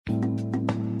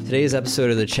Today's episode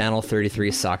of the Channel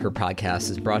 33 Soccer Podcast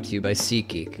is brought to you by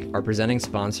SeatGeek, our presenting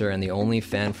sponsor and the only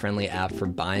fan-friendly app for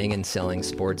buying and selling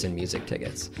sports and music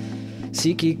tickets.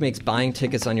 SeatGeek makes buying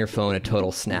tickets on your phone a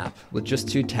total snap. With just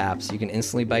 2 taps, you can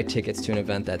instantly buy tickets to an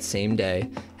event that same day,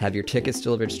 have your tickets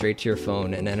delivered straight to your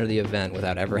phone, and enter the event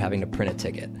without ever having to print a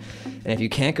ticket. And if you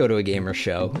can't go to a game or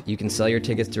show, you can sell your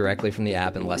tickets directly from the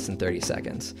app in less than 30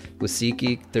 seconds. With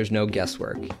SeatGeek, there's no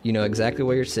guesswork. You know exactly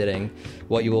where you're sitting,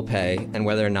 what you will pay, and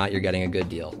whether or not you're getting a good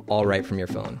deal, all right from your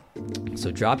phone.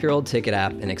 So drop your old ticket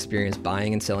app and experience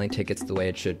buying and selling tickets the way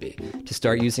it should be. To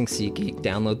start using SeatGeek,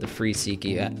 download the free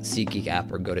SeatGeek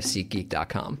app or go to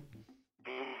SeatGeek.com.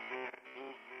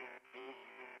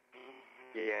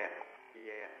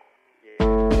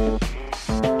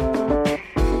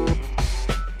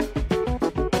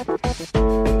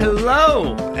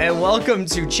 Hello, and welcome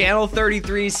to Channel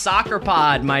 33 Soccer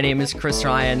Pod. My name is Chris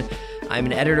Ryan. I'm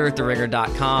an editor at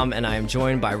TheRinger.com, and I am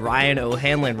joined by Ryan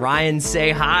O'Hanlon. Ryan,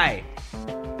 say hi.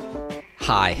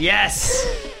 Hi. Yes,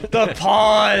 the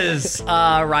pause.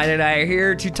 Ryan and I are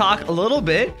here to talk a little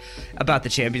bit about the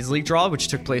Champions League draw, which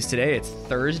took place today. It's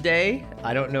Thursday.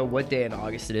 I don't know what day in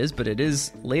August it is, but it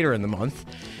is later in the month.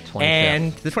 25th.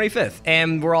 And the 25th.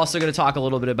 And we're also going to talk a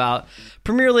little bit about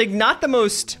Premier League. Not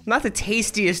the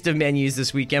tastiest of menus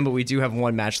this weekend, but we do have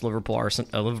one match,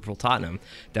 Liverpool-Tottenham,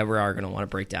 that we are going to want to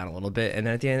break down a little bit. And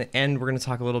then at the end, we're going to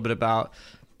talk a little bit about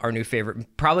our new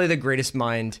favorite, probably the greatest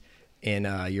mind in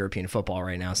European football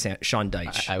right now, Sean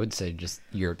Dyche. I would say just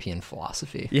European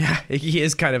philosophy. Yeah, he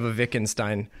is kind of a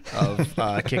Wittgenstein of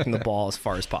kicking the ball as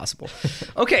far as possible.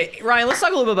 Okay, Ryan, let's talk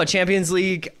a little bit about Champions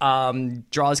League. The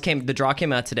draw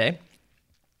came out today.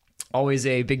 Always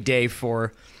a big day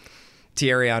for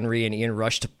Thierry Henry and Ian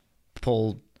Rush to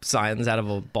pull signs out of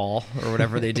a ball or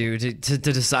whatever they do to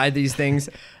decide these things.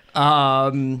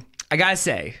 I gotta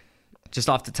say, just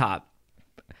off the top,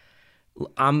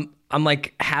 I'm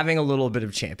like having a little bit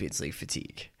of Champions League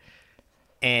fatigue.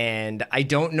 And I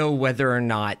don't know whether or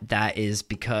not that is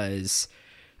because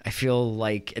I feel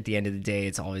like at the end of the day,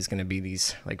 it's always going to be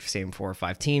these like same 4 or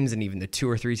 5 teams. And even the 2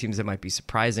 or 3 teams that might be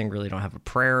surprising really don't have a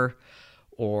prayer,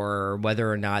 or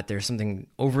whether or not there's something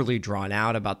overly drawn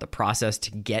out about the process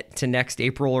to get to next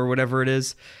April or whatever it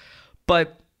is.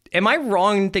 But am I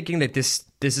wrong in thinking that this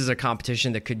is a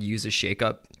competition that could use a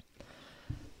shakeup?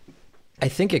 I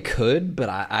think it could, but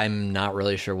I'm not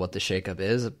really sure what the shakeup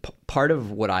is. Part of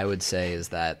what I would say is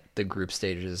that the group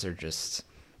stages are just...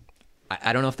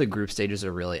 I don't know if the group stages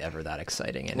are really ever that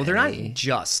exciting. Well, they're not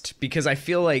just, because I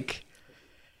feel like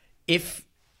if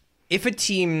a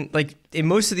team, like in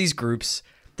most of these groups,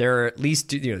 there are at least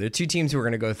there are 2 teams who are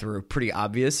going to go through, pretty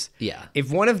obvious. Yeah.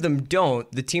 If one of them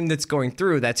don't, the team that's going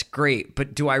through, that's great.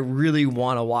 But do I really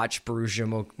want to watch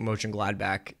Borussia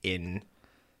Mönchengladbach in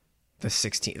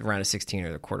the round of 16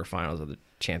 or the quarterfinals of the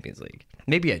Champions League?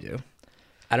 Maybe I do.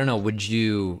 I don't know. Would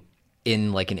you,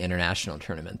 in like an international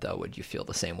tournament though, would you feel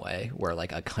the same way where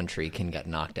like a country can get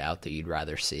knocked out that you'd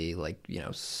rather see, like,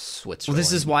 Switzerland? Well,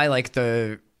 this is why like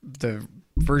the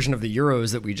version of the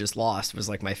Euros that we just lost was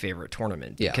like my favorite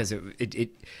tournament, because it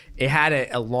had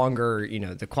a longer,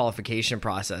 the qualification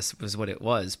process was what it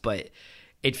was, but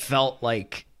it felt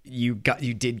like you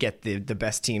did get the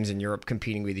best teams in Europe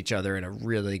competing with each other in a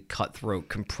really cutthroat,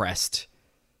 compressed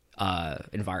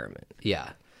environment. Yeah.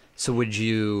 So would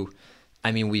you...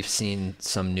 I mean, we've seen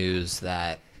some news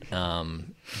that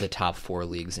the top 4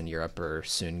 leagues in Europe are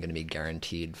soon going to be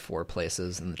guaranteed 4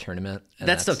 places in the tournament. And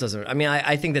that stuff doesn't... I mean,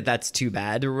 I think that's too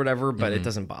bad or whatever, but it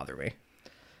doesn't bother me.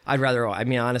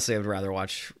 Honestly, I would rather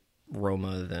watch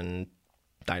Roma than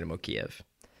Dynamo Kiev.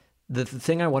 The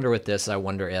thing I wonder with this, I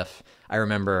wonder if... I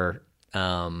remember,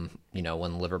 when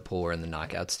Liverpool were in the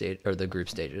knockout stage, or the group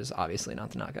stages, obviously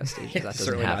not the knockout stages. That doesn't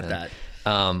certainly happen. Not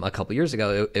that. A couple years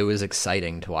ago, it was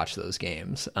exciting to watch those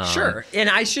games. Sure. And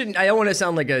I don't want to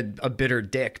sound like a bitter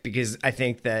dick, because I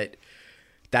think that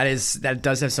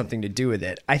does have something to do with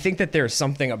it. I think that there's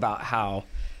something about how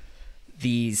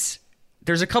there's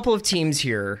a couple of teams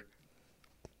here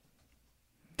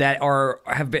that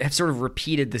have sort of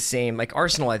repeated the same. Like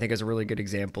Arsenal, I think, is a really good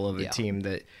example of a team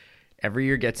that every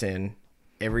year gets in,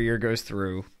 every year goes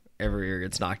through, every year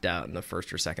gets knocked out in the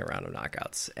first or second round of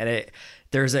knockouts. And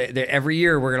every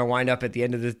year we're going to wind up at the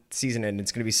end of the season, and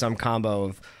it's going to be some combo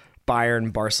of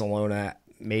Bayern, Barcelona,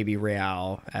 maybe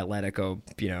Real, Atletico,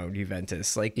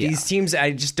 Juventus. Like these teams,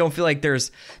 I just don't feel like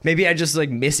maybe I just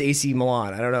like miss AC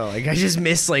Milan. I don't know. Like I just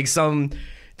miss like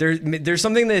there's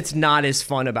something that's not as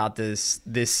fun about this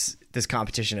this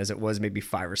competition as it was maybe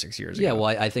 5 or 6 years ago. Yeah, well,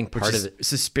 I think part of it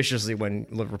suspiciously when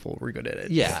Liverpool were good at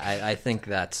it. Yeah, I think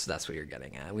that's what you're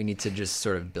getting at. We need to just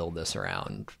sort of build this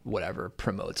around whatever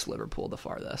promotes Liverpool the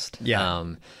farthest. Yeah.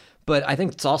 But I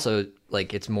think it's also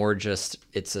like it's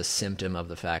a symptom of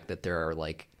the fact that there are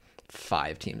like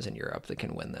 5 teams in Europe that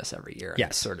can win this every year. And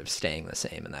it's sort of staying the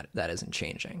same, and that isn't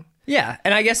changing. Yeah,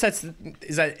 and I guess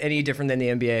is that any different than the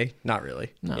NBA? Not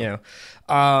really. No. You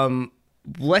know.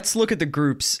 Let's look at the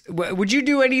groups. Would you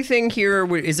do anything here?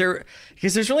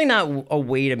 Because there's really not a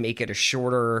way to make it a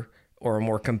shorter or a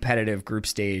more competitive group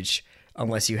stage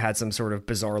unless you had some sort of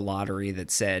bizarre lottery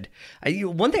that said.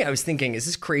 One thing I was thinking, is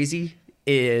this crazy?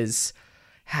 Is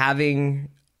having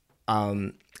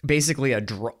basically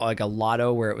a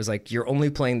lotto where it was like you're only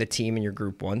playing the team in your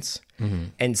group once,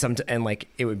 and like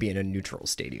it would be in a neutral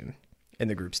stadium in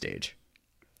the group stage.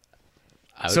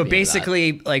 So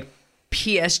basically, like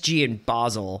PSG and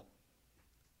Basel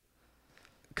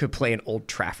could play in Old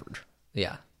Trafford.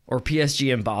 Yeah. Or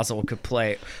PSG and Basel could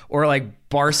play, or like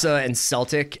Barca and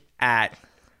Celtic at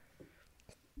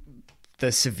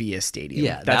the Sevilla Stadium.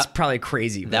 Yeah, that's probably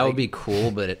crazy. That would be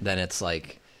cool, but then it's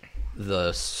like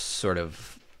the sort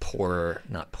of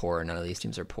not poor. None of these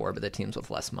teams are poor, but the teams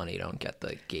with less money don't get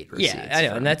the gate receipts. Yeah, I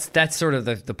know, and that's sort of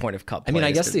the point of cup. I mean,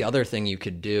 I guess the other thing you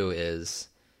could do is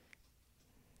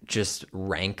just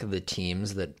rank the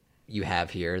teams that you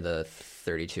have here, the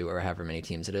 32 or however many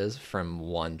teams it is, from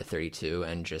 1 to 32,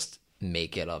 and just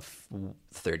make it a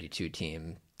 32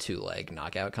 team 2-leg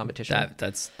knockout competition.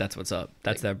 That's what's up.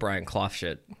 That's that Brian Clough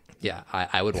shit. Yeah,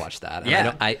 I would watch that.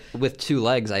 Yeah, I with 2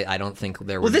 legs, I don't think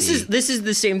there would. Well, this is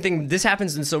the same thing. This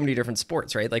happens in so many different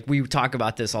sports, right? Like we talk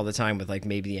about this all the time with like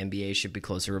maybe the NBA should be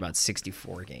closer to about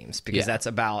 64 games because that's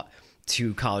about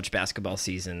 2 college basketball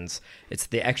seasons. It's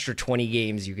the extra 20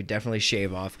 games you could definitely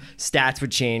shave off. Stats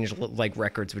would change, like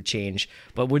records would change,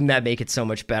 but wouldn't that make it so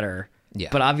much better? Yeah.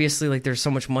 But obviously, like there's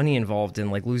so much money involved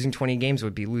in like losing 20 games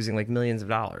would be losing like millions of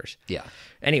dollars. Yeah.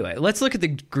 Anyway, let's look at the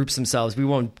groups themselves. We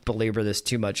won't belabor this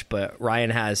too much, but Ryan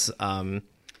has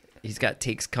he's got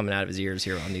takes coming out of his ears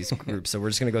here on these groups, so we're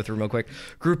just gonna go through them real quick.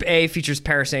 Group A features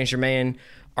Paris Saint-Germain,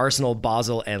 Arsenal,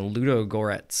 Basel, and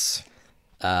Ludogorets.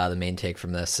 The main take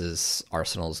from this is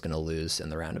Arsenal is going to lose in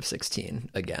the round of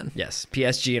 16 again. Yes,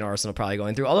 PSG and Arsenal probably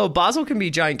going through. Although Basel can be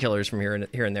giant killers from here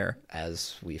and there,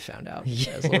 as we found out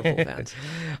as Liverpool fans.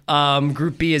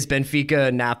 Group B is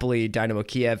Benfica, Napoli, Dynamo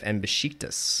Kiev, and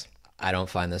Besiktas. I don't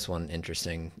find this one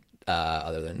interesting,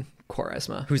 other than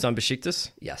Quaresma. Who's on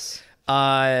Besiktas? Yes.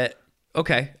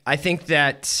 Okay. I think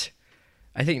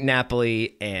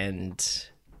Napoli and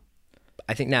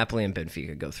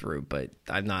Benfica go through, but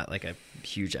I'm not like a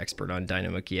huge expert on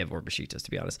Dynamo Kiev or Besiktas,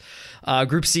 to be honest.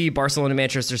 Group C, Barcelona,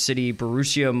 Manchester City,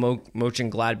 Borussia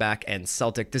Mönchengladbach, and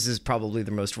Celtic. This is probably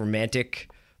the most romantic,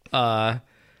 or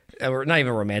not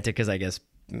even romantic, because I guess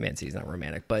Man City's not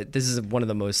romantic, but this is one of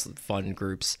the most fun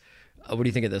groups. What do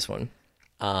you think of this one?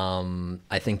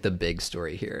 I think the big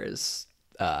story here is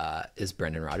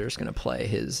Brendan Rodgers going to play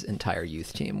his entire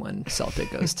youth team when Celtic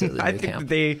goes to the new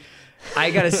camp?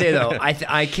 I gotta say though,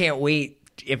 I can't wait.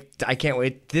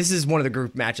 This is one of the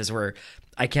group matches where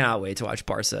I cannot wait to watch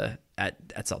Barca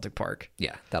at Celtic Park.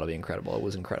 Yeah, that'll be incredible. It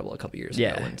was incredible a couple years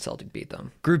ago when Celtic beat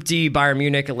them. Group D, Bayern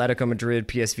Munich, Atletico Madrid,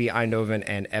 PSV Eindhoven,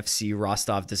 and FC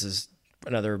Rostov. This is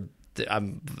another.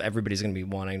 Everybody's going to be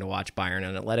wanting to watch Bayern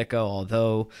and Atletico,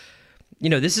 although,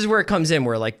 this is where it comes in,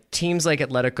 where like teams like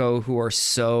Atletico, who are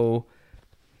so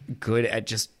good at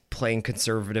just playing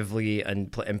conservatively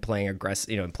and playing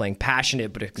aggressive, and playing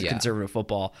passionate but conservative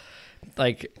football,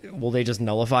 like, will they just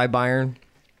nullify Bayern?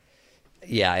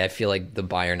 Yeah, I feel like the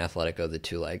Bayern Atletico,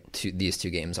 these 2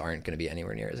 games aren't going to be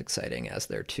anywhere near as exciting as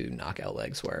their 2 knockout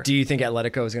legs were. Do you think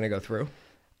Atletico is going to go through?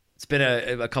 It's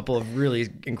been a couple of really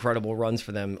incredible runs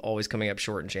for them, always coming up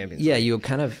short in Champions League. Yeah,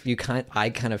 I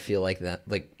kind of feel like that.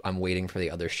 Like I'm waiting for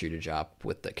the other shoe to drop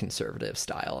with the conservative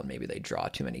style, and maybe they draw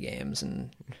too many games.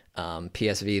 And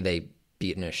PSV, they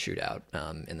beat in a shootout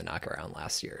in the knockout round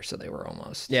last year, so they were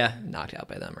almost knocked out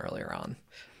by them earlier on.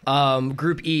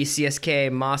 Group E,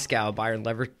 CSK, Moscow, Bayer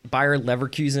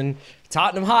Leverkusen,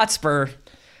 Tottenham Hotspur,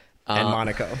 and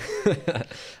Monaco.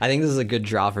 I think this is a good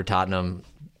draw for Tottenham.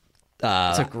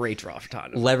 It's a great draw for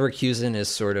Tottenham. Leverkusen is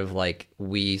sort of like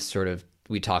we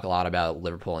talk a lot about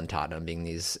Liverpool and Tottenham being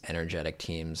these energetic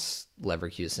teams.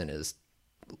 Leverkusen is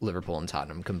Liverpool and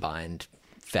Tottenham combined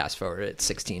fast forward at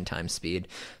 16 times speed.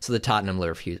 So the Tottenham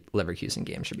Leverkusen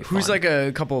game should be fun. Who's like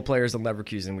a couple of players in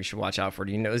Leverkusen we should watch out for?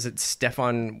 Do you know? Is it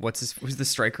Stefan? Who's the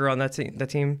striker on that team?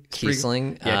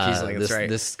 Kiesling. Yeah, Kiesling. That's right.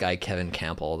 This guy Kevin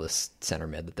Campbell, this center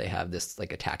mid that they have, this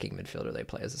like attacking midfielder they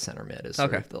play as a center mid, is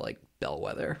sort of the like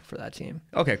bellwether for that team.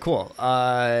 Okay, cool.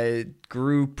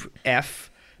 Group F.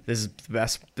 This is the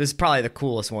best. This is probably the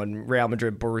coolest one. Real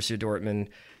Madrid, Borussia Dortmund.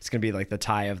 It's going to be like the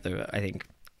tie of the. I think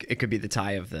it could be the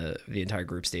tie of the entire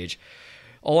group stage,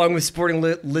 along with Sporting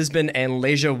Lisbon and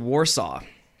Legia Warsaw.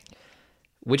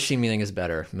 Which team you think is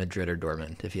better, Madrid or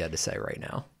Dortmund? If you had to say right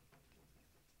now,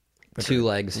 Madrid. Two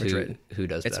legs. Madrid. Who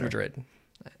does better? It's Madrid.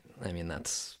 I mean,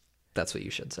 that's what you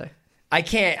should say. I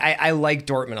can't. I like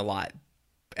Dortmund a lot,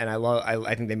 and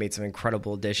I think they made some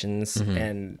incredible additions,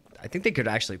 and I think they could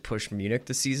actually push Munich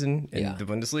this season in the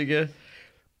Bundesliga.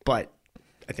 But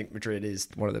I think Madrid is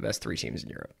one of the best 3 teams in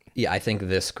Europe. Yeah, I think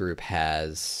this group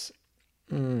has,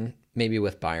 maybe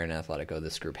with Bayern and Atletico,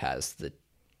 this group has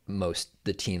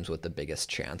the teams with the biggest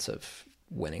chance of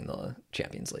winning the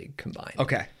Champions League combined.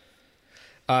 Okay.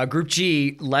 Group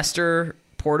G, Leicester,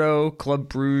 Porto, Club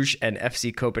Brugge, and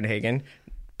FC Copenhagen.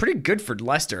 Pretty good for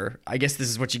Leicester. I guess this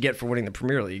is what you get for winning the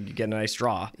Premier League. You get a nice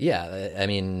draw. Yeah, I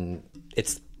mean,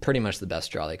 it's pretty much the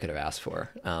best draw they could have asked for.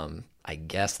 I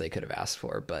guess they could have asked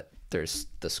for, but there's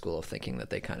the school of thinking that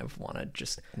they kind of want to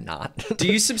just not. Do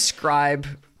you subscribe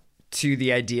to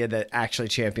the idea that actually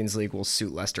Champions League will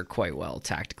suit Leicester quite well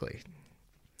tactically?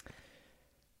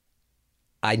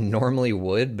 I normally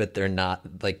would, but they're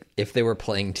not. Like, if they were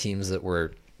playing teams that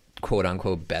were quote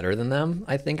unquote better than them,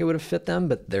 I think it would have fit them,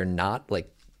 but they're not. Like,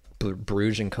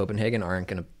 Bruges and Copenhagen aren't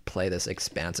going to play this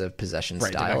expansive possession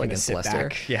style against Leicester.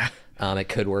 Back. Yeah. It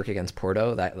could work against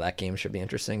Porto. That game should be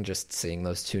interesting. Just seeing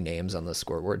those 2 names on the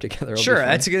scoreboard together. Sure,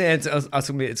 that's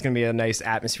it's going to be a nice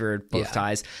atmosphere at both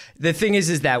ties. The thing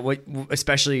is that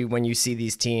especially when you see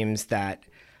these teams that,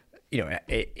 you know,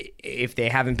 if they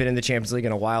haven't been in the Champions League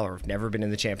in a while or have never been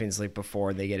in the Champions League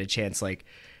before, they get a chance. Like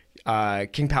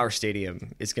King Power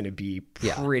Stadium is going to be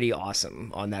pretty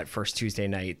awesome on that first Tuesday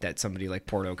night that somebody like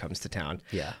Porto comes to town.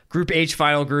 Yeah. Group H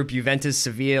final group, Juventus,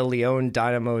 Sevilla, Lyon,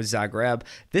 Dynamo, Zagreb.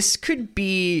 This could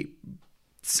be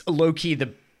low-key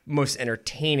the most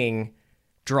entertaining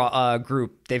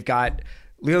group.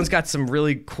 Lyon's got some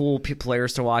really cool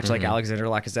players to watch, like Alexander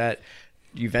Lacazette.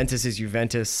 Juventus is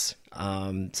Juventus.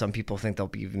 Some people think they'll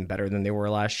be even better than they were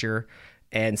last year.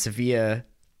 And Sevilla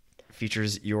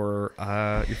features your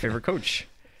favorite coach.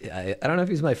 Yeah, I don't know if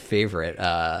he's my favorite,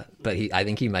 but I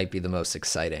think he might be the most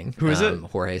exciting. Who is it?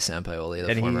 Jorge Sampaoli,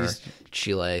 the former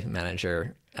Chile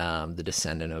manager, the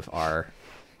descendant of our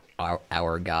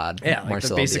god, yeah,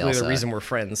 Marcelo basically Bielsa. The reason we're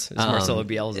friends is Marcelo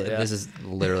Bielsa. Yeah. This is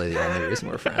literally the only reason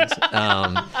we're friends.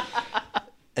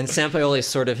 And Sampaoli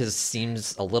sort of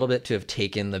seems a little bit to have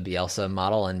taken the Bielsa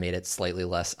model and made it slightly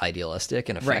less idealistic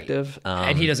and effective. Right.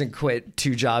 And he doesn't quit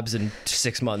 2 jobs in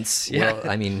 6 months. Yeah. Well,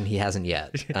 I mean, he hasn't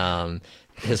yet.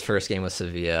 His first game with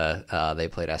Sevilla, they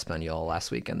played Espanyol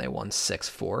last week and they won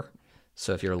 6-4.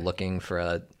 So if you're looking for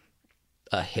a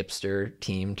hipster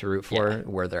team to root for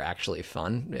where they're actually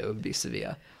fun, it would be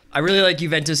Sevilla. I really like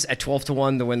Juventus at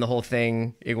 12-1 to win the whole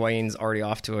thing. Higuain's already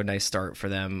off to a nice start for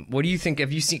them. What do you think?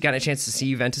 Have you got a chance to see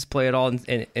Juventus play at all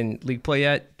in league play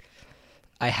yet?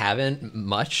 I haven't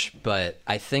much, but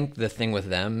I think the thing with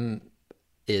them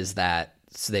is that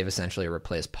they've essentially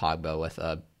replaced Pogba with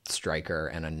a striker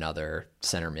and another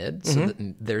center mid. So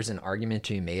there's an argument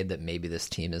to be made that maybe this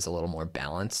team is a little more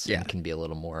balanced and can be a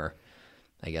little more,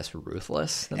 I guess,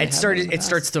 ruthless. It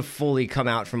starts to fully come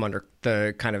out from under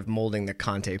the kind of molding that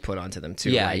Conte put onto them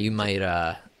too. Yeah, right? you might.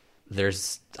 I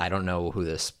don't know who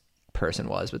this person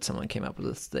was, but someone came up with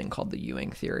this thing called the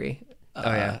Ewing theory.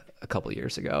 A couple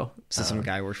years ago. So some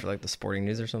guy works for like the Sporting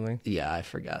News or something. Yeah, I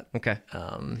forgot. Okay.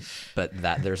 But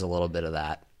there's a little bit of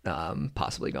that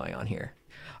possibly going on here.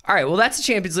 All right, well, that's the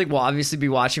Champions League. We'll obviously be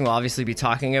watching. We'll obviously be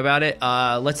talking about it.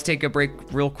 Let's take a break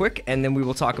real quick, and then we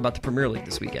will talk about the Premier League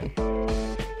this weekend.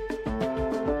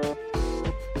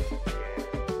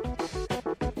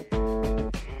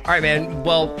 All right, man.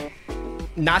 Well,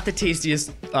 not the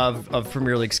tastiest of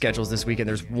Premier League schedules this weekend.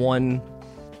 There's one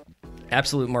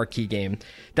absolute marquee game.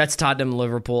 That's Tottenham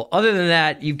Liverpool. Other than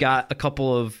that, you've got a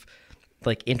couple of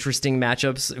like interesting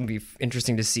matchups. It would be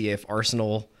interesting to see if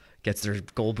Arsenal gets their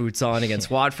goal boots on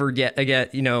against Watford. Again,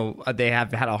 you know, they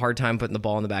have had a hard time putting the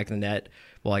ball in the back of the net.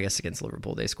 Well, I guess against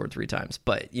Liverpool, they scored 3 times.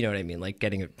 But you know what I mean? Like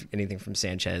getting anything from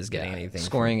Sanchez, getting anything.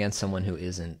 Scoring against someone who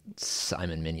isn't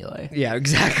Simon Mignolet. Yeah,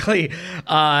 exactly.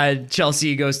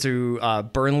 Chelsea goes to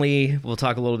Burnley. We'll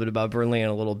talk a little bit about Burnley in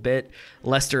a little bit.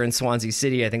 Leicester and Swansea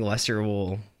City. I think Leicester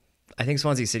will I think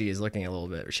Swansea City is looking a little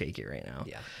bit shaky right now.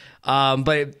 Yeah.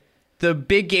 But the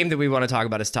big game that we want to talk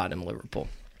about is Tottenham-Liverpool.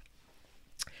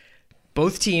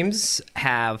 Both teams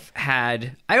have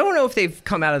had, I don't know if they've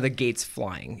come out of the gates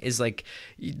flying. Is like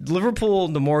Liverpool,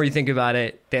 the more you think about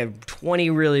it, they have 20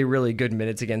 really, really good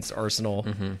minutes against Arsenal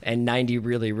and 90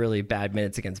 really, really bad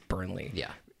minutes against Burnley.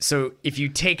 Yeah. So if you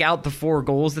take out the 4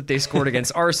 goals that they scored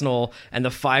against Arsenal and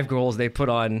the 5 goals they put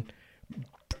on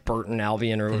Burton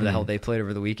Albion or whatever the hell they played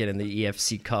over the weekend in the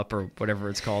EFC Cup or whatever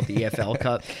it's called, the EFL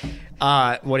Cup.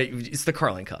 It's the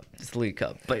Carling Cup. It's the League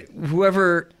Cup. But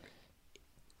whoever...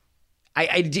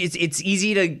 it's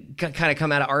easy to kind of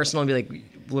come out of Arsenal and be like,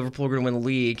 Liverpool are going to win the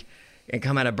league, and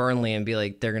come out of Burnley and be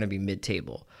like, they're going to be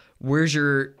mid-table. Where's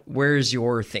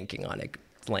your thinking on it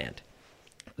land?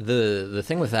 The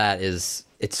thing with that is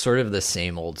it's sort of the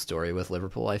same old story with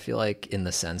Liverpool, I feel like, in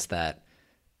the sense that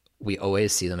we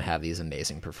always see them have these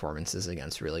amazing performances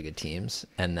against really good teams,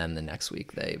 and then the next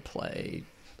week they play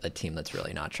a team that's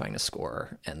really not trying to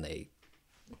score, and they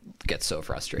get so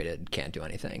frustrated, can't do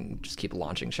anything, just keep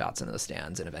launching shots into the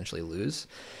stands and eventually lose.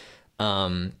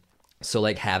 So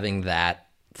like having that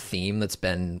theme that's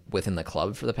been within the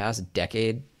club for the past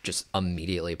decade just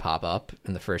immediately pop up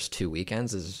in the first 2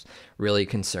 weekends is really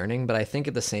concerning. But I think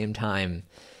at the same time,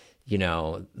 you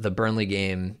know, the Burnley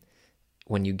game,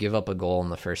 when you give up a goal in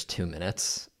the first 2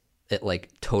 minutes, it like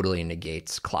totally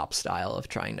negates Klopp's style of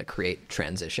trying to create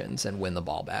transitions and win the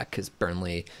ball back, because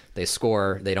Burnley, they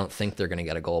score, they don't think they're going to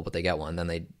get a goal, but they get one, then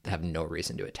they have no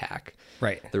reason to attack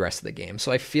the rest of the game.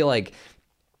 So I feel like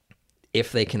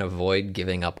if they can avoid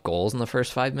giving up goals in the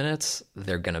first 5 minutes,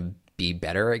 they're going to be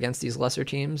better against these lesser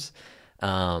teams.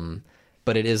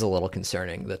 But it is a little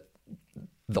concerning that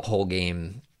the whole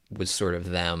game was sort of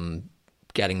them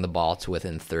getting the ball to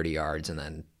within 30 yards and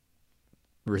then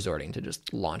resorting to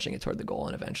just launching it toward the goal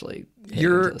and eventually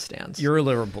hitting into the stands. You're a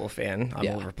Liverpool fan. I'm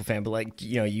a Liverpool fan, but like,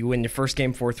 you know, you win your first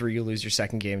game 4-3, you lose your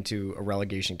second game to a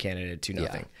relegation candidate 2-0.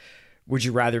 Yeah. Would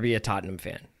you rather be a Tottenham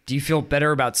fan? Do you feel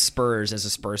better about Spurs as a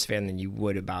Spurs fan than you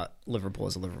would about Liverpool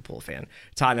as a Liverpool fan?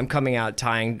 Tottenham coming out,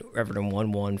 tying Everton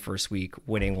 1-1 first week,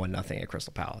 winning 1-0 at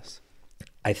Crystal Palace.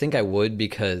 I think I would,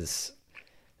 because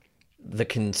the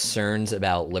concerns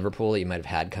about Liverpool that you might have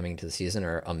had coming to the season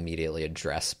are immediately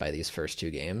addressed by these first 2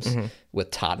 games.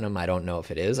 With Tottenham, I don't know if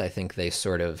it is. I think they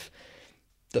sort of,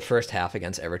 the first half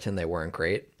against Everton, they weren't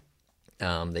great.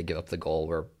 They give up the goal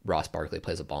where Ross Barkley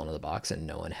plays a ball into the box and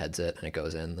no one heads it, and it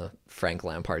goes in, the Frank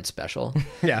Lampard special.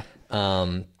 Yeah.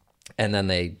 And then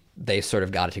they sort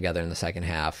of got it together in the second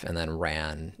half and then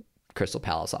ran Crystal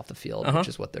Palace off the field, which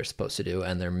is what they're supposed to do.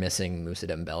 And they're missing Moussa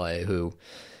Dembele, who,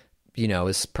 you know,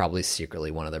 is probably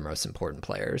secretly one of their most important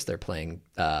players. They're playing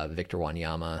Victor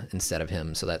Wanyama instead of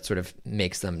him, so that sort of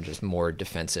makes them just more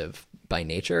defensive by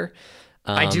nature.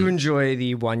 I do enjoy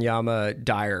the Wanyama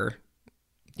Dyer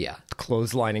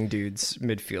clotheslining dudes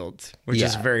midfield, which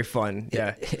is very fun.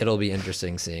 It'll be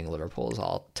interesting seeing Liverpool's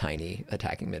all tiny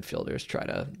attacking midfielders try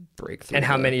to break through. And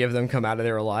how many of them come out of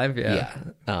there alive?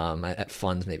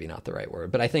 Fun's maybe not the right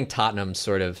word, but I think Tottenham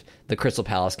sort of, the Crystal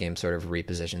Palace game sort of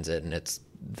repositions it, and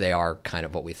they are kind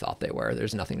of what we thought they were.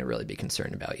 There's nothing to really be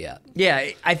concerned about yet. Yeah,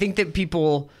 I think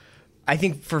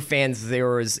for fans, there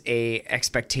was a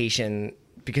expectation,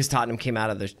 because Tottenham came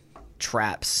out of the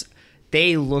traps.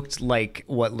 They looked like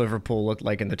what Liverpool looked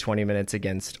like in the 20 minutes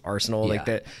against Arsenal. Like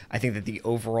that, I think that the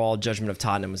overall judgment of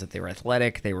Tottenham was that they were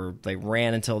athletic. They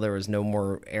ran until there was no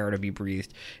more air to be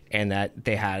breathed, and that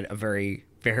they had a very,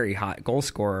 very hot goal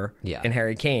scorer in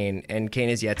Harry Kane. And Kane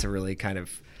is yet to really kind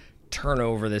of turn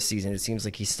over this season. It seems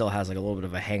like he still has like a little bit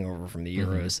of a hangover from the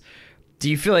Euros. Do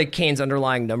you feel like Kane's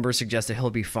underlying numbers suggest that he'll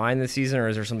be fine this season, or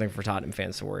is there something for Tottenham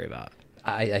fans to worry about?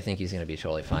 I think he's going to be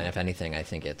totally fine. If anything, I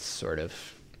think it's sort of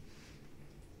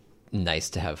nice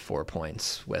to have 4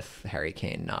 points with Harry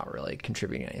Kane not really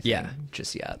contributing anything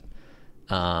just yet.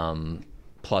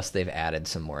 Plus, they've added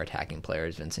some more attacking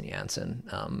players, Vincent Janssen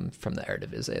from the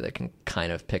Eredivisie, that can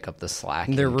kind of pick up the slack.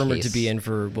 They're rumored to be in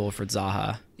for Wilfried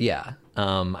Zaha. Yeah.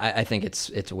 I think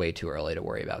it's way too early to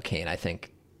worry about Kane. I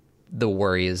think the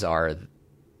worries are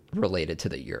related to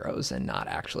the Euros and not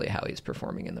actually how he's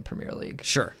performing in the Premier League.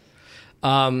 Sure.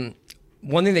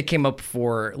 One thing that came up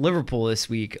for Liverpool this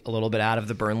week, a little bit out of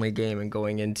the Burnley game and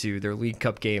going into their League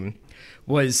Cup game,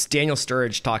 was Daniel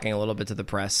Sturridge talking a little bit to the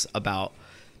press about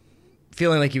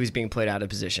feeling like he was being played out of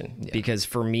position because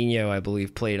Firmino, I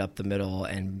believe, played up the middle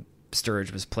and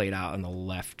Sturridge was played out on the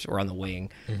left or on the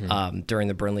wing during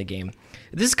the Burnley game.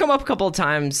 This has come up a couple of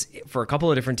times for a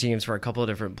couple of different teams, for a couple of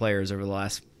different players over the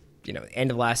last, end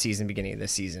of last season, beginning of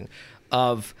this season,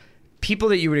 of people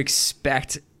that you would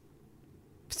expect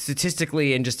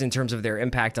statistically and just in terms of their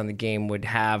impact on the game would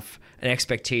have an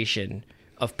expectation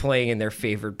of playing in their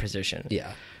favored position.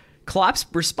 Yeah. Klopp's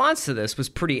response to this was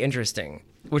pretty interesting,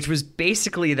 which was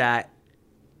basically that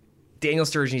Daniel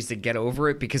Sturridge needs to get over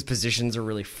it because positions are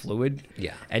really fluid.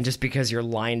 Yeah. And just because you're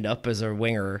lined up as a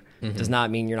winger does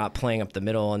not mean you're not playing up the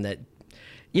middle, and that,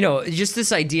 you know, just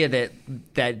this idea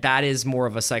that is more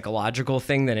of a psychological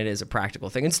thing than it is a practical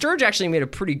thing. And Sturridge actually made a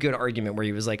pretty good argument where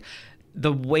he was like,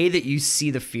 the way that you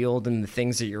see the field and the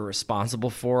things that you're responsible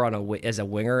for as a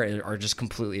winger are just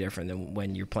completely different than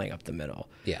when you're playing up the middle.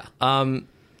 Yeah.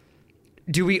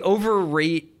 Do we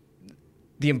overrate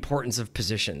the importance of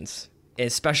positions,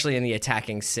 especially in the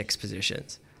attacking six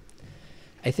positions?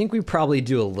 I think we probably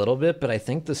do a little bit, but I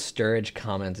think the Sturridge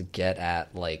comments get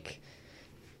at, like,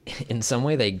 in some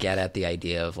way they get at the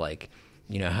idea of, like,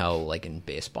 you know how, like, in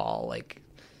baseball, like,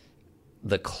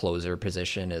 the closer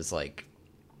position is, like,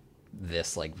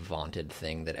 this, like, vaunted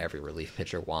thing that every relief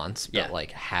pitcher wants, but like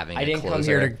having a closer, come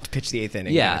here to pitch the eighth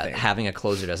inning. Yeah, having a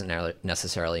closer doesn't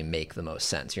necessarily make the most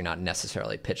sense. You're not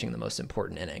necessarily pitching the most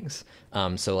important innings.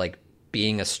 So like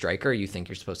being a striker, you think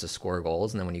you're supposed to score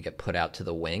goals, and then when you get put out to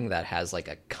the wing, that has like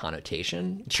a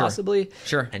connotation, possibly.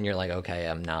 Sure. And you're like, okay,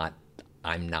 I'm not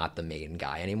the main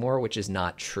guy anymore, which is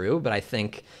not true. But I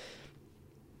think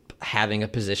having a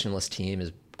positionless team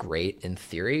is great in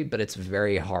theory, but it's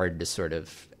very hard to sort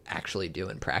of actually do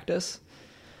in practice.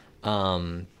 We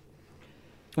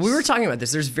were talking about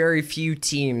this. There's very few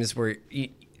teams where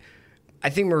I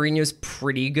think Mourinho's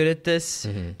pretty good at this,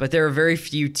 but there are very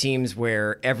few teams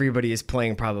where everybody is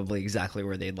playing probably exactly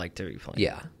where they'd like to be playing.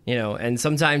 Yeah. You know, and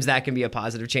sometimes that can be a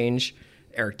positive change.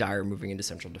 Eric Dyer moving into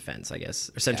central defense, I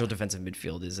guess, or central defensive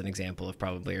midfield is an example of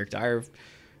probably Eric Dyer.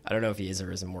 I don't know if he is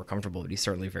or isn't more comfortable, but he's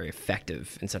certainly very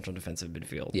effective in central defensive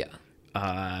midfield.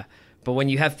 Yeah. But when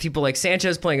you have people like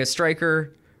Sanchez playing a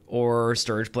striker or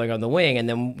Sturridge playing on the wing, and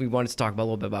then we wanted to talk about a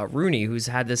little bit about Rooney, who's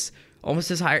had this almost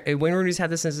as high. Wayne Rooney's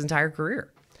had this his entire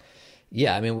career.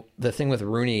 Yeah, I mean, the thing with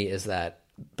Rooney is that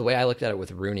the way I looked at it with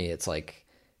Rooney, it's like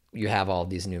you have all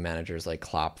these new managers like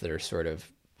Klopp that are sort of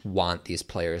want these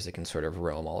players that can sort of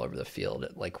roam all over the field.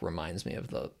 It like reminds me of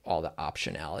all the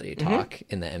optionality talk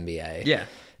in the NBA. Yeah.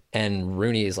 And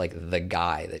Rooney is like the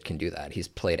guy that can do that. He's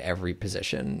played every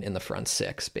position in the front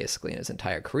six basically in his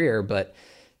entire career, but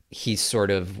he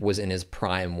sort of was in his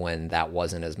prime when that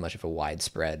wasn't as much of a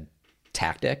widespread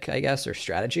tactic, I guess, or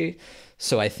strategy.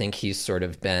 So I think he's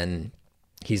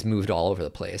moved all over the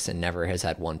place and never has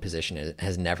had one position,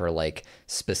 has never like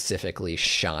specifically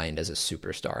shined as a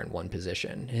superstar in one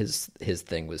position. His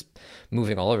thing was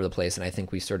moving all over the place. And I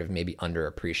think we sort of maybe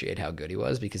underappreciate how good he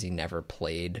was because he never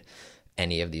played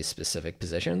any of these specific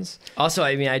positions. Also,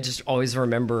 I mean, I just always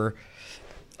remember,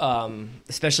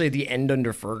 especially at the end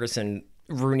under Ferguson,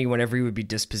 Rooney, whenever he would be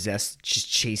dispossessed,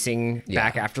 just chasing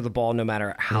back after the ball, no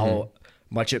matter how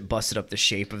much it busted up the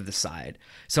shape of the side.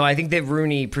 So I think that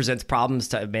Rooney presents problems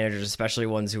to managers, especially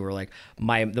ones who are like,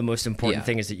 the most important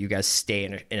thing is that you guys stay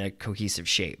in a cohesive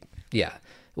shape. Yeah.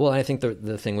 Well, I think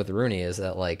the thing with Rooney is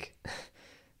that, like,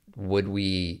 would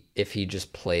we, if he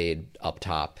just played up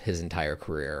top his entire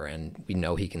career and we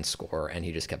know he can score and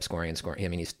he just kept scoring and scoring, I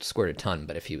mean, he's scored a ton,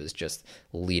 but if he was just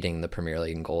leading the Premier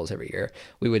League in goals every year,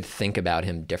 we would think about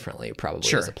him differently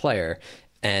probably as a player.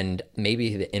 And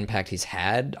maybe the impact he's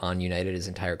had on United his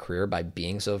entire career by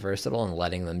being so versatile and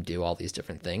letting them do all these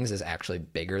different things is actually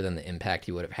bigger than the impact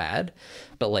he would have had.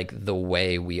 But like the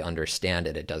way we understand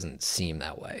it, it doesn't seem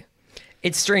that way.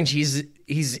 It's strange.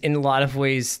 He's in a lot of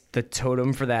ways the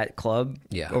totem for that club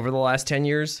over the last 10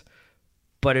 years,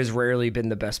 but has rarely been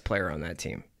the best player on that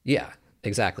team. Yeah,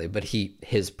 exactly. But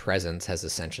his presence has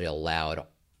essentially allowed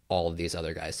all of these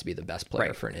other guys to be the best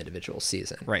player for an individual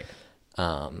season. Right.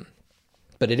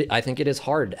 But I think it is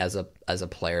hard as a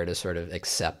player to sort of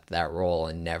accept that role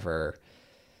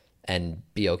and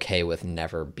be okay with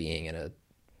never being in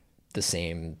the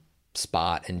same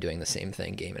spot and doing the same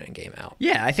thing game in and game out.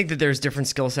 Yeah, I think that there's different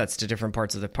skill sets to different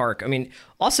parts of the park. I mean,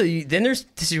 also, then there's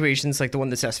situations like the one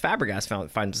that Cesc Fabregas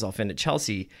finds himself in at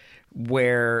Chelsea,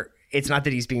 where it's not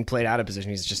that he's being played out of position,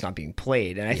 he's just not being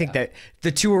played. And I think that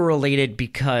the two are related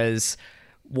because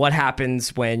what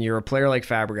happens when you're a player like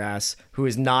Fabregas, who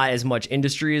is not as much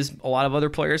industry as a lot of other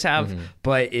players have,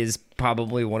 but is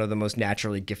probably one of the most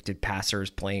naturally gifted passers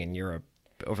playing in Europe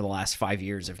over the last 5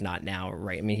 years, if not now,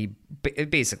 right? I mean, he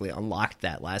basically unlocked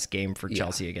that last game for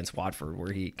Chelsea against Watford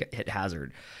where he hit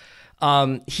Hazard.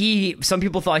 Some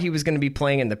people thought he was going to be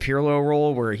playing in the Pirlo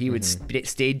role where he would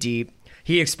stay deep.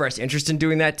 He expressed interest in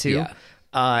doing that too.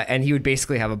 Yeah. And he would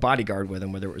basically have a bodyguard with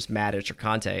him, whether it was Matic or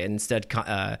Conte. And instead,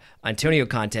 Antonio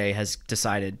Conte has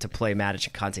decided to play Matic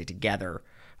and Conte together.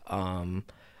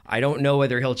 I don't know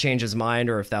whether he'll change his mind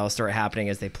or if that'll start happening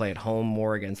as they play at home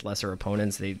more against lesser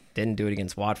opponents. They didn't do it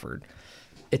against Watford.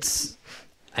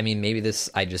 Maybe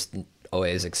I just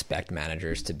always expect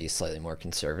managers to be slightly more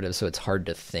conservative, so it's hard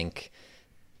to think.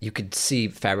 You could see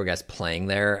Fabregas playing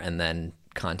there and then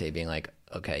Conte being like,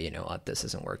 okay, you know what, this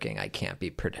isn't working. I can't be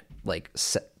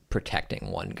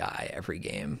protecting one guy every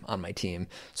game on my team,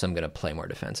 so I'm going to play more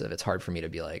defensive. It's hard for me to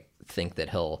be like, think that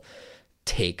he'll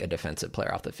take a defensive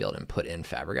player off the field and put in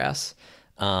Fabregas.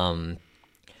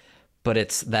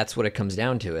 But that's what it comes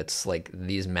down to. It's like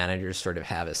these managers sort of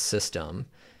have a system,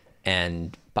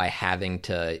 and by playing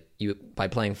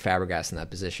Fabregas in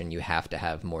that position, you have to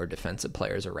have more defensive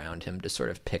players around him to sort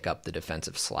of pick up the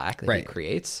defensive slack that he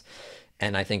creates.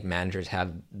 And I think managers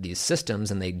have these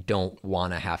systems, and they don't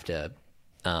want to have to,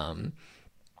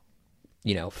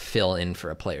 fill in for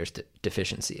a player's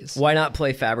deficiencies. Why not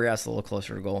play Fabregas a little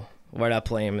closer to goal? Why not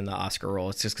play him in the Oscar role?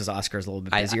 It's just because Oscar's a little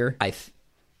bit busier. I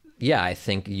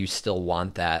think you still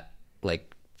want that, like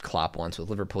Klopp wants with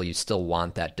Liverpool. You still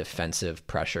want that defensive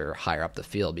pressure higher up the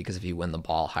field, because if you win the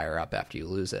ball higher up after you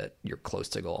lose it, you're close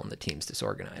to goal and the team's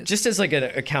disorganized. Just as like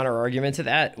a counter argument to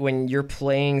that, when you're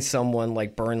playing someone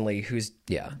like Burnley, who's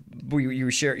you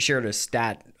shared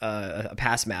a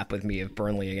pass map with me of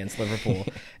Burnley against Liverpool,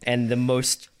 and the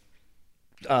most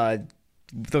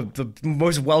the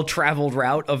most well-traveled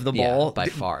route of the ball by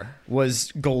far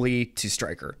was goalie to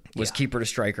striker, was keeper to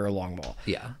striker, long ball.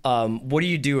 What do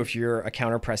you do if you're a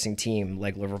counter-pressing team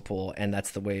like Liverpool and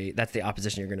that's the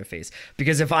opposition you're going to face?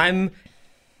 Because if I'm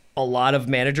a lot of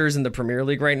managers in the Premier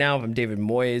League right now, if I'm David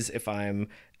Moyes, if I'm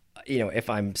even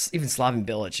Slaven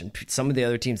Bilic and some of the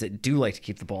other teams that do like to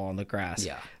keep the ball on the grass,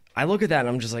 I look at that and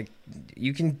I'm just like,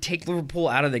 you can take Liverpool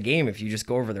out of the game if you just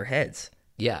go over their heads.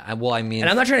 Yeah, well, I mean... And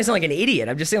I'm not trying to sound like an idiot.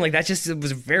 I'm just saying, like, it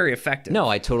was very effective. No,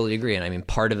 I totally agree. And I mean,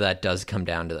 part of that does come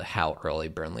down to how early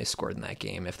Burnley scored in that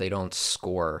game. If they don't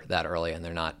score that early and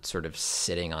they're not sort of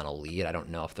sitting on a lead, I don't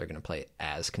know if they're going to play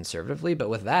as conservatively. But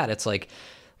with that, it's like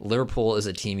Liverpool is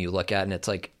a team you look at, and it's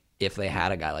like if they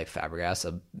had a guy like Fabregas,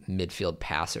 a midfield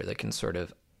passer that can sort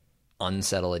of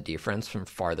unsettle a defense from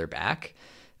farther back,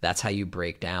 that's how you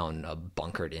break down a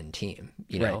bunkered in team,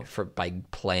 by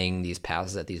playing these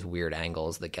passes at these weird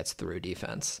angles that gets through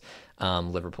defense.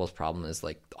 Liverpool's problem is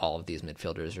like all of these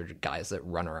midfielders are guys that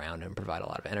run around and provide a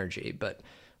lot of energy. But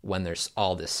when there's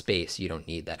all this space, you don't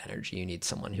need that energy. You need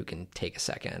someone who can take a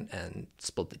second and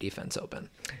split the defense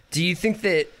open. Do you think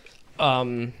that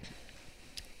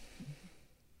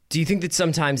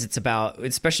sometimes it's about,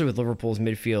 especially with Liverpool's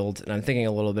midfield, and I'm thinking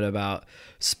a little bit about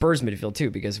Spurs midfield too,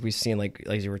 because we've seen, like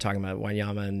you were talking about,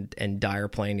 Wanyama and Dyer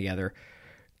playing together.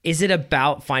 Is it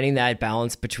about finding that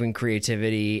balance between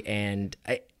creativity and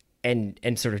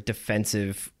sort of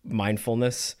defensive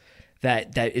mindfulness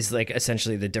that is like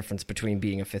essentially the difference between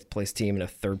being a fifth place team and a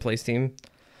third place team?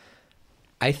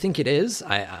 I think it is.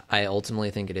 I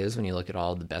ultimately think it is. When you look at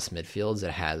all the best midfields,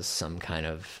 it has some kind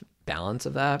of balance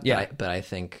of that. But I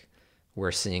think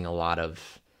we're seeing a lot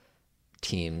of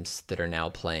teams that are now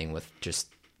playing with just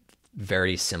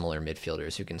very similar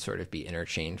midfielders who can sort of be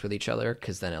interchanged with each other,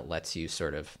 because then it lets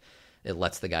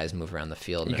the guys move around the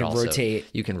field. You can rotate.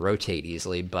 You can rotate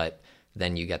easily, but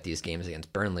then you get these games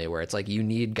against Burnley where it's like you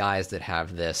need guys that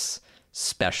have this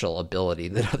special ability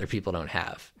that other people don't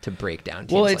have to break down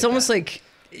teams. Well, it's almost like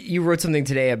you wrote something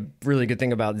today, a really good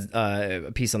thing about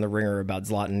a piece on The Ringer about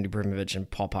Zlatan Ibrahimovic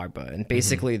and Paul Pogba, and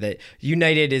basically that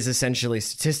United is essentially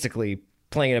statistically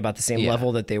playing at about the same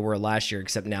level that they were last year,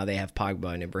 except now they have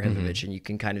Pogba and Ibrahimovic, and you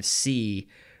can kind of see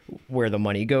where the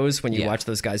money goes when you watch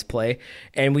those guys play.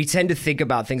 And we tend to think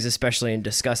about things, especially in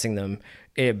discussing them,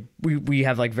 we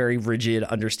have like very rigid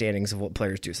understandings of what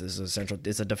players do. So this is essential.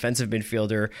 It's a defensive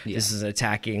midfielder. This is an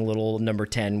attacking little number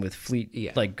 10 with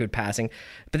like good passing.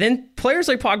 But then players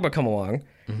like Pogba come along,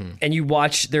 and you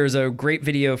watch. There's a great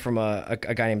video from a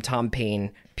guy named Tom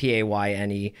Payne,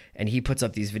 Payne, and he puts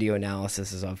up these video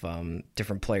analyses of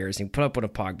different players. And he put up one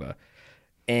of Pogba.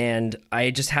 And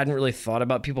I just hadn't really thought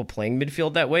about people playing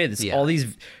midfield that way. All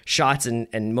these shots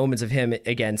and moments of him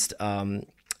against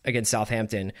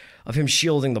Southampton, of him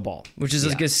shielding the ball, which is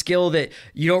like a skill that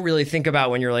you don't really think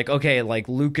about when you're like, okay, like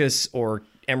Lucas or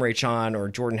Emre Can or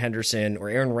Jordan Henderson or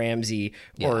Aaron Ramsey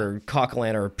or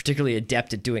Coquelin are particularly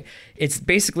adept at doing. It's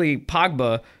basically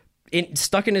Pogba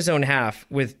stuck in his own half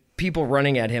with people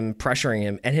running at him, pressuring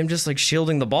him, and him just like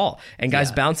shielding the ball and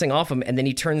guys bouncing off him, and then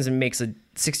he turns and makes a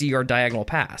 60-yard diagonal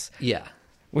pass. Yeah.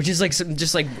 Which is like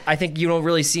just like, I think you don't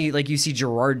really see, like you see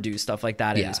Gerrard do stuff like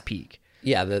that at his peak.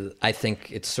 Yeah, I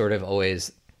think it's sort of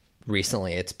always,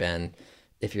 recently it's been,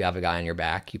 if you have a guy on your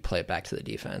back, you play it back to the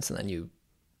defense, and then you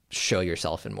show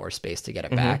yourself in more space to get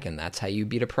it back, and that's how you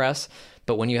beat a press.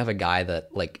 But when you have a guy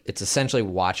that, like, it's essentially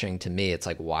watching, to me, it's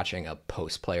like watching a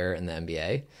post player in the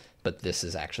NBA, but this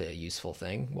is actually a useful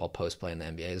thing, while post play in the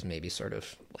NBA is maybe sort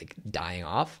of like dying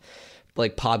off.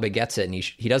 Like, Pogba gets it, and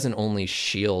he doesn't only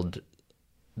shield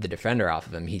the defender off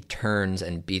of him, he turns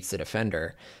and beats the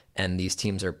defender, and these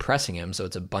teams are pressing him, so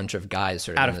it's a bunch of guys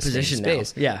sort of out in of the position same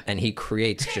space. now. Yeah. And he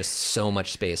creates just so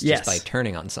much space just by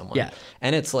turning on someone. Yeah.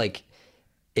 And it's like,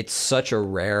 it's such a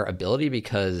rare ability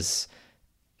because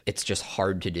it's just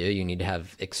hard to do. You need to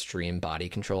have extreme body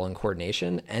control and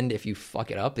coordination, and if you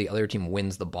fuck it up, the other team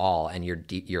wins the ball, and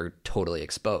you're totally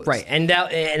exposed. Right, and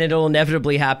it'll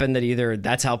inevitably happen that either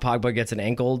that's how Pogba gets an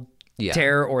ankle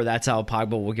tear, or that's how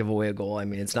Pogba will give away a goal. I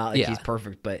mean, it's not like he's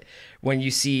perfect, but when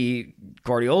you see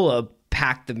Guardiola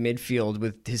pack the midfield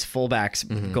with his fullbacks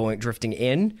drifting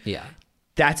in,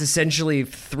 that's essentially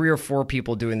 3 or 4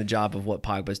 people doing the job of what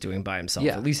Pogba's doing by himself,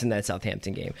 at least in that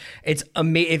Southampton game. It's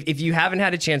amazing. If you haven't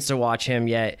had a chance to watch him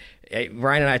yet,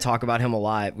 Ryan and I talk about him a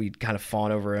lot. We kind of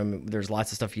fawn over him. There's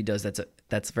lots of stuff he does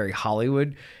that's very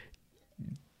Hollywood.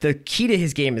 The key to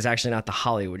his game is actually not the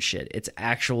Hollywood shit. It's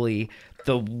actually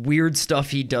the weird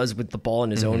stuff he does with the ball in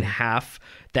his own half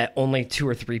that only 2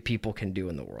 or 3 people can do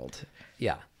in the world.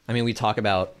 Yeah. I mean, we talk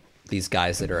about these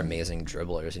guys that are amazing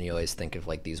dribblers, and you always think of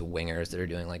like these wingers that are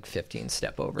doing like 15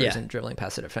 step overs and dribbling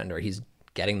past a defender. He's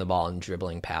getting the ball and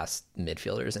dribbling past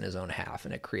midfielders in his own half,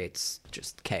 and it creates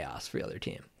just chaos for the other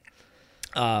team.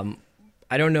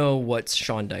 I don't know what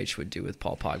Sean Dyche would do with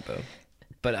Paul Pogba,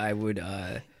 but I would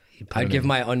I'd give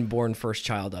my unborn first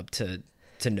child up to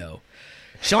know.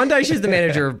 Sean Dyche is the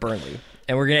manager of Burnley,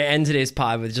 and we're going to end today's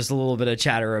pod with just a little bit of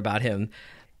chatter about him.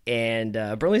 And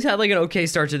Burnley's had like an okay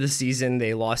start to the season.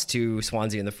 They lost to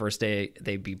Swansea in the first day.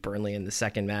 They beat Burnley in the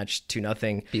second match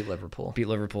 2-0. Beat Liverpool,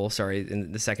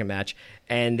 in the second match.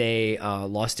 And they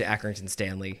lost to Accrington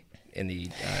Stanley in the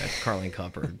Carling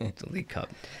Cup or the League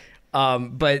Cup.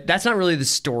 But that's not really the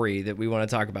story that we want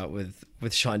to talk about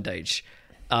with Sean Dyche.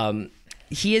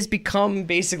 He has become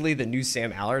basically the new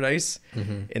Sam Allardyce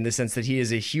in the sense that he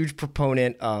is a huge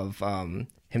proponent of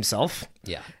himself.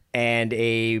 Yeah.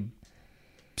 And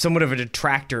somewhat of a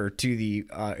detractor to the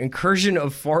incursion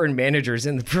of foreign managers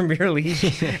in the Premier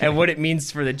League and what it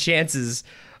means for the chances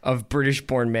of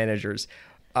British-born managers.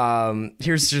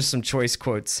 Here's just some choice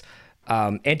quotes.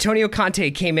 Antonio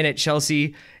Conte came in at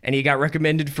Chelsea and he got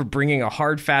recommended for bringing a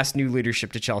hard, fast new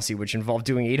leadership to Chelsea, which involved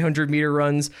doing 800-meter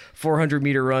runs,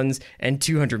 400-meter runs, and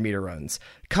 200-meter runs.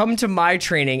 Come to my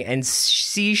training and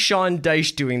see Sean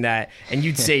Dyche doing that, and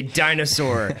you'd say,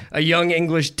 dinosaur, a young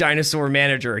English dinosaur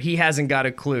manager. He hasn't got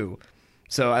a clue.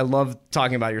 So I love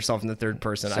talking about yourself in the third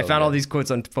person. I found all these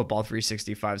quotes on Football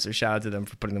 365, so shout out to them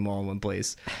for putting them all in one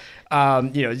place.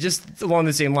 Just along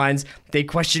the same lines, they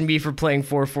questioned me for playing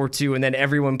 4-4-2, and then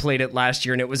everyone played it last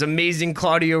year, and it was amazing.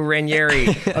 Claudio Ranieri,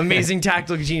 amazing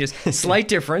tactical genius. Slight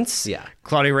difference. Yeah.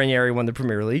 Claudio Ranieri won the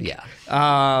Premier League. Yeah.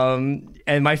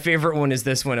 And my favorite one is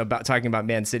this one about talking about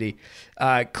Man City.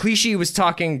 Gail Clichy was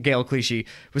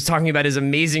talking about his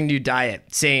amazing new diet,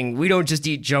 saying, we don't just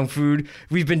eat junk food.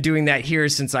 We've been doing that here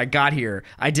since I got here.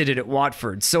 I did it at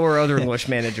Watford. So are other English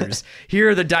managers. Here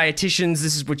are the dietitians.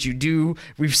 This is what you do.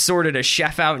 We've sorted a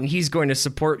chef out, and he's going to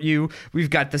support you. We've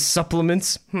got the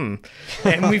supplements. And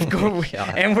and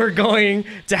we're going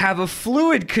to have a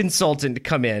fluid consultant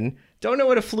come in. Don't know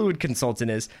what a fluid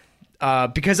consultant is.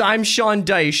 Because I'm Sean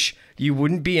Dyche, you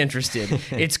wouldn't be interested.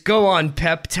 It's go on,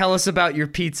 Pep. Tell us about your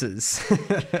pizzas.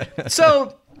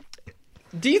 So,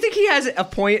 do you think he has a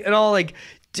point at all? Like,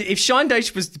 if Sean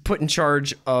Dyche was put in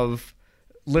charge of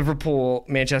Liverpool,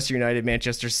 Manchester United,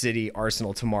 Manchester City,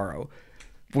 Arsenal tomorrow,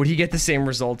 would he get the same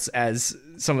results as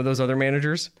some of those other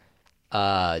managers?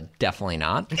 Definitely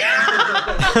not.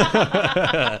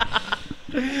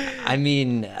 I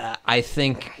mean, I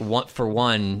think for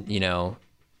one,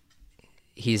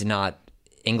 he's not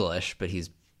English, but he's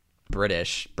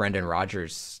British. Brendan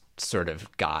Rodgers sort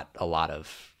of got a lot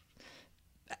of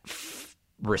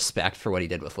respect for what he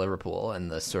did with Liverpool and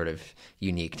the sort of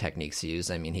unique techniques he used.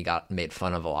 I mean, he got made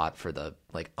fun of a lot for the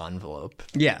envelope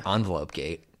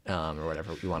gate, or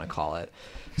whatever you want to call it.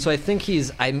 So I think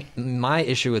my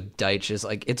issue with Dyche is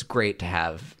it's great to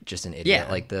have just an idiot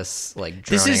like this,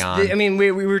 droning on. I mean,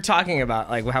 we were talking about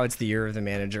how it's the year of the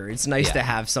manager. It's nice to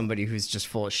have somebody who's just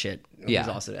full of shit who's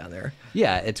also down there.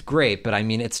 Yeah, it's great, but I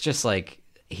mean, it's just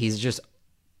he's just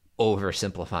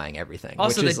oversimplifying everything.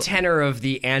 Also, the tenor of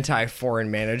the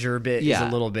anti-foreign manager bit is a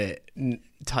little bit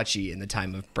touchy in the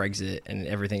time of Brexit and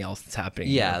everything else that's happening.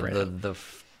 Yeah, the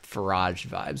Farage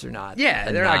vibes are not.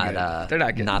 Yeah, they're not good. They're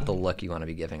not good. Not the look you want to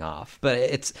be giving off. But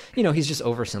it's, he's just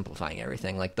oversimplifying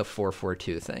everything. Like the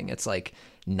 4-4-2 thing. It's like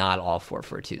not all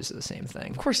 4-4-2s are the same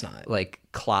thing. Of course not. Like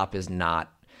Klopp is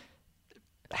not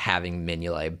having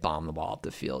Mignolet bomb the ball up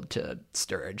the field to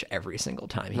Sturridge every single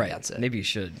time he gets it. Maybe you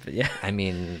should, but yeah. I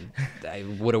mean,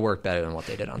 it would have worked better than what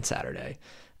they did on Saturday.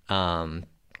 So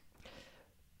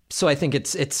I think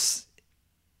it's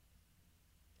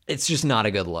just not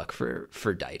a good look for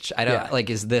Deitch. I don't like.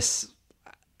 Is this?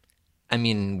 I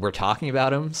mean, we're talking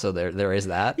about him, so there is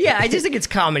that. Yeah, I just think it's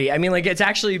comedy. I mean, like, it's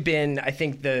actually been, I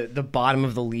think the bottom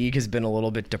of the league has been a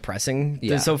little bit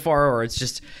depressing so far, or it's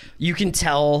just, you can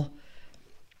tell.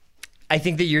 I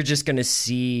think that you're just going to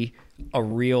see a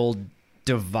real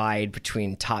divide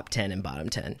between top 10 and bottom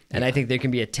 10. And I think there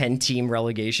can be a 10-team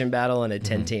relegation battle and a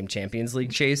 10-team Champions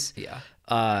League chase. Yeah.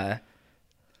 I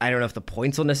don't know if the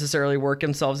points will necessarily work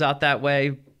themselves out that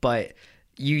way, but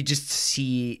you just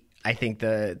see, I think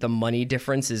the money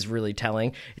difference is really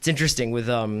telling. It's interesting with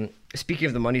speaking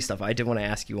of the money stuff, I did want to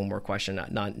ask you one more question,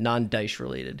 non-Deitch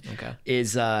related. Okay.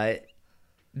 Is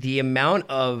the amount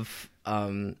of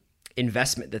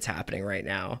investment that's happening right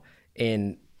now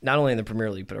in not only in the Premier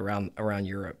League but around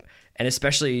Europe, and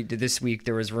especially this week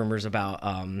there was rumors about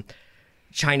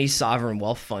Chinese sovereign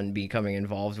wealth fund becoming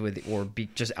involved with, or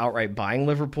just outright buying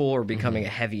Liverpool, or becoming a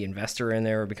heavy investor in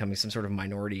there, or becoming some sort of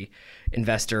minority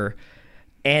investor,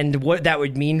 and what that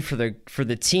would mean for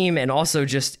the team, and also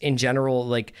just in general.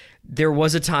 Like, there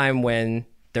was a time when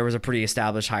there was a pretty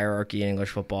established hierarchy in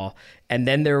English football, and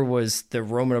then there was the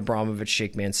Roman Abramovich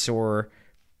Sheikh Mansour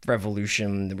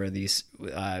revolution, where these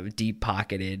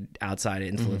deep-pocketed outside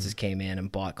influences came in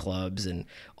and bought clubs, and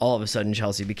all of a sudden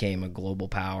Chelsea became a global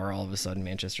power. All of a sudden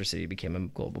Manchester City became a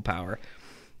global power.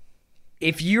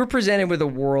 If you're presented with a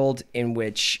world in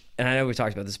which, and I know we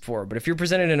talked about this before, but if you're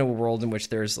presented in a world in which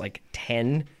there's like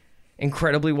 10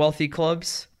 incredibly wealthy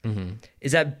clubs,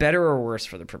 is that better or worse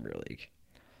for the Premier League?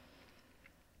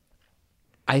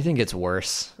 I think it's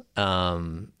worse.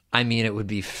 I mean, it would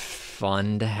be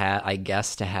fun to have, I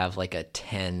guess, to have like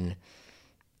an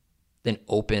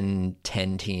open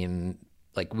 10 team.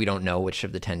 Like, we don't know which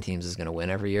of the 10 teams is going to win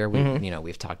every year.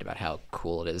 We've talked about how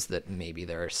cool it is that maybe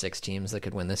there are 6 teams that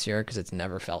could win this year, because it's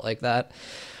never felt like that.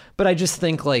 But I just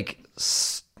think, like,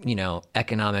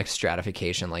 economic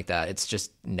stratification like that, it's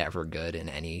just never good in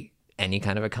any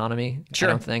kind of economy. Sure.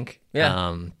 I don't think.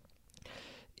 Yeah.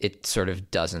 It sort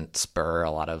of doesn't spur a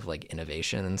lot of like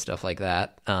innovation and stuff like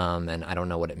that. And I don't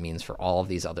know what it means for all of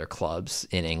these other clubs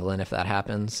in England if that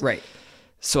happens. Right.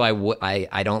 So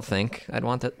I don't think I'd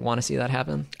want to see that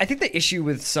happen. I think the issue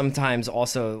with sometimes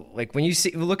also, like, when you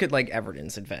look at like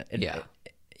Everton's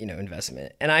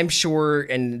investment, and I'm sure,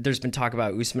 and there's been talk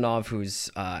about Usmanov, who's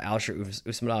Alisher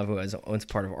Usmanov, who owns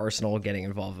part of Arsenal, getting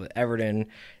involved with Everton,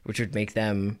 which would make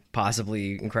them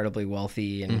possibly incredibly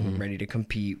wealthy and ready to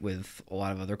compete with a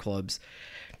lot of other clubs.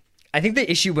 I think the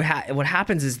issue what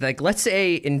happens is, like, let's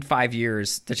say in 5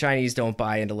 years the Chinese don't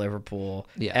buy into Liverpool,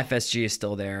 FSG is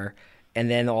still there, and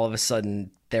then all of a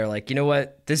sudden they're like, you know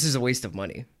what, this is a waste of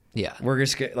money. Yeah, we're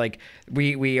just like,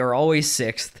 we are always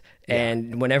 6th.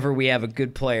 And whenever we have a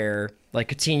good player like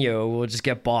Coutinho, we'll just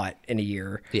get bought in a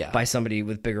year by somebody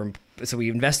with bigger. So we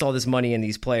invest all this money in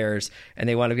these players, and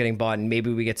they wind up getting bought, and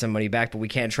maybe we get some money back, but we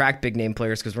can't attract big name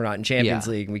players because we're not in Champions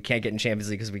League, and we can't get in Champions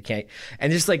League because we can't.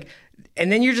 And just like, and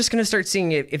then you're just going to start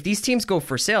seeing it. If these teams go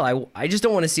for sale, I just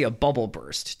don't want to see a bubble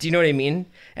burst. Do you know what I mean?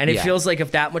 And it feels like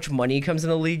if that much money comes in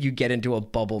the league, you get into a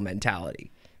bubble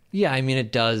mentality. Yeah, I mean,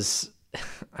 it does.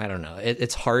 I don't know.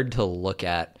 It's hard to look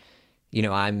at.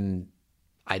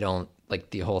 I don't like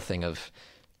the whole thing of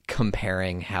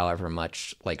comparing however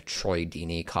much like Troy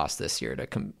Deeney cost this year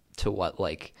to what,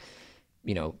 like,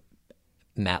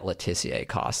 Matt Letitia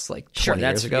costs like 20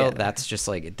 years ago. Yeah. That's just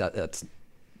like, that's,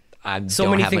 I so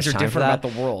don't many have things much are time different for that.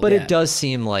 about the world. But it does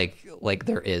seem like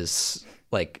there is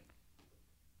like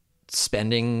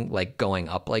spending like going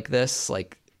up like this,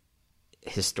 like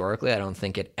historically, I don't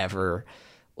think it ever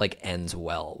like ends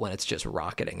well when it's just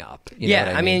rocketing up. You know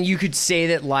what I mean? You could say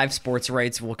that live sports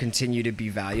rights will continue to be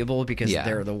valuable because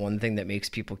they're the one thing that makes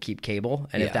people keep cable,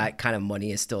 and if that kind of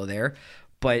money is still there.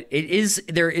 But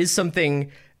there is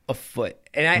something afoot,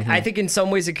 and I think in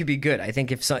some ways it could be good. I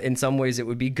think in some ways it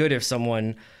would be good if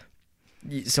someone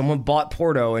bought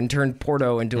Porto and turned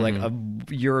Porto into like a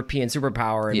European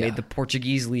superpower and made the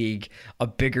Portuguese league a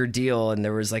bigger deal, and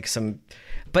there was like some.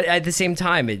 But at the same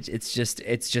time,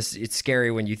 it's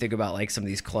scary when you think about like some of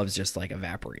these clubs just like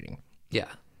evaporating. Yeah,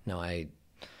 no, I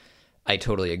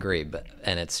totally agree.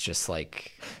 And it's just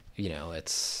like,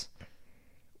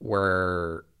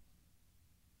 we're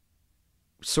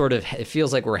sort of, it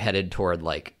feels like we're headed toward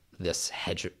like this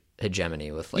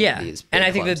hegemony with like these big and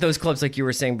I think clubs. that those clubs, like you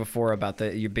were saying before about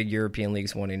your big European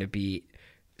leagues wanting to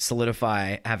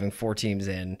solidify having 4 teams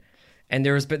in, and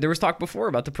there was talk before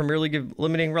about the Premier League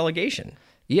limiting relegation.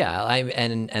 Yeah,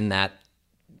 and that,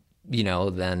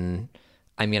 then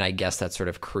I mean, I guess that sort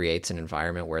of creates an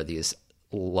environment where these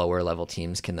lower level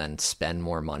teams can then spend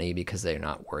more money because they're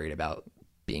not worried about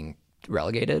being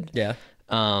relegated. Yeah.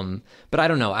 But I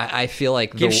don't know. I feel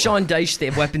like Give Sean Dyche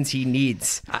the weapons he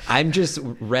needs. I'm just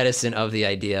reticent of the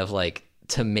idea of like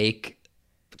to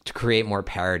create more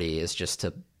parity is just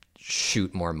to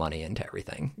shoot more money into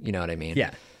everything. You know what I mean?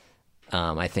 Yeah.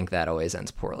 I think that always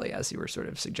ends poorly, as you were sort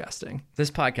of suggesting.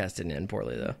 This podcast didn't end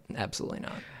poorly, though. Absolutely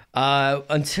not.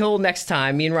 Until next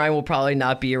time, me and Ryan will probably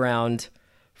not be around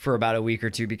for about a week or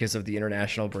two because of the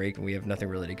international break, and we have nothing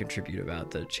really to contribute about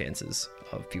the chances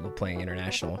of people playing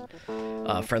international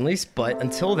friendlies. But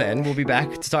until then, we'll be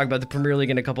back to talk about the Premier League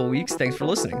in a couple of weeks. Thanks for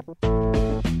listening.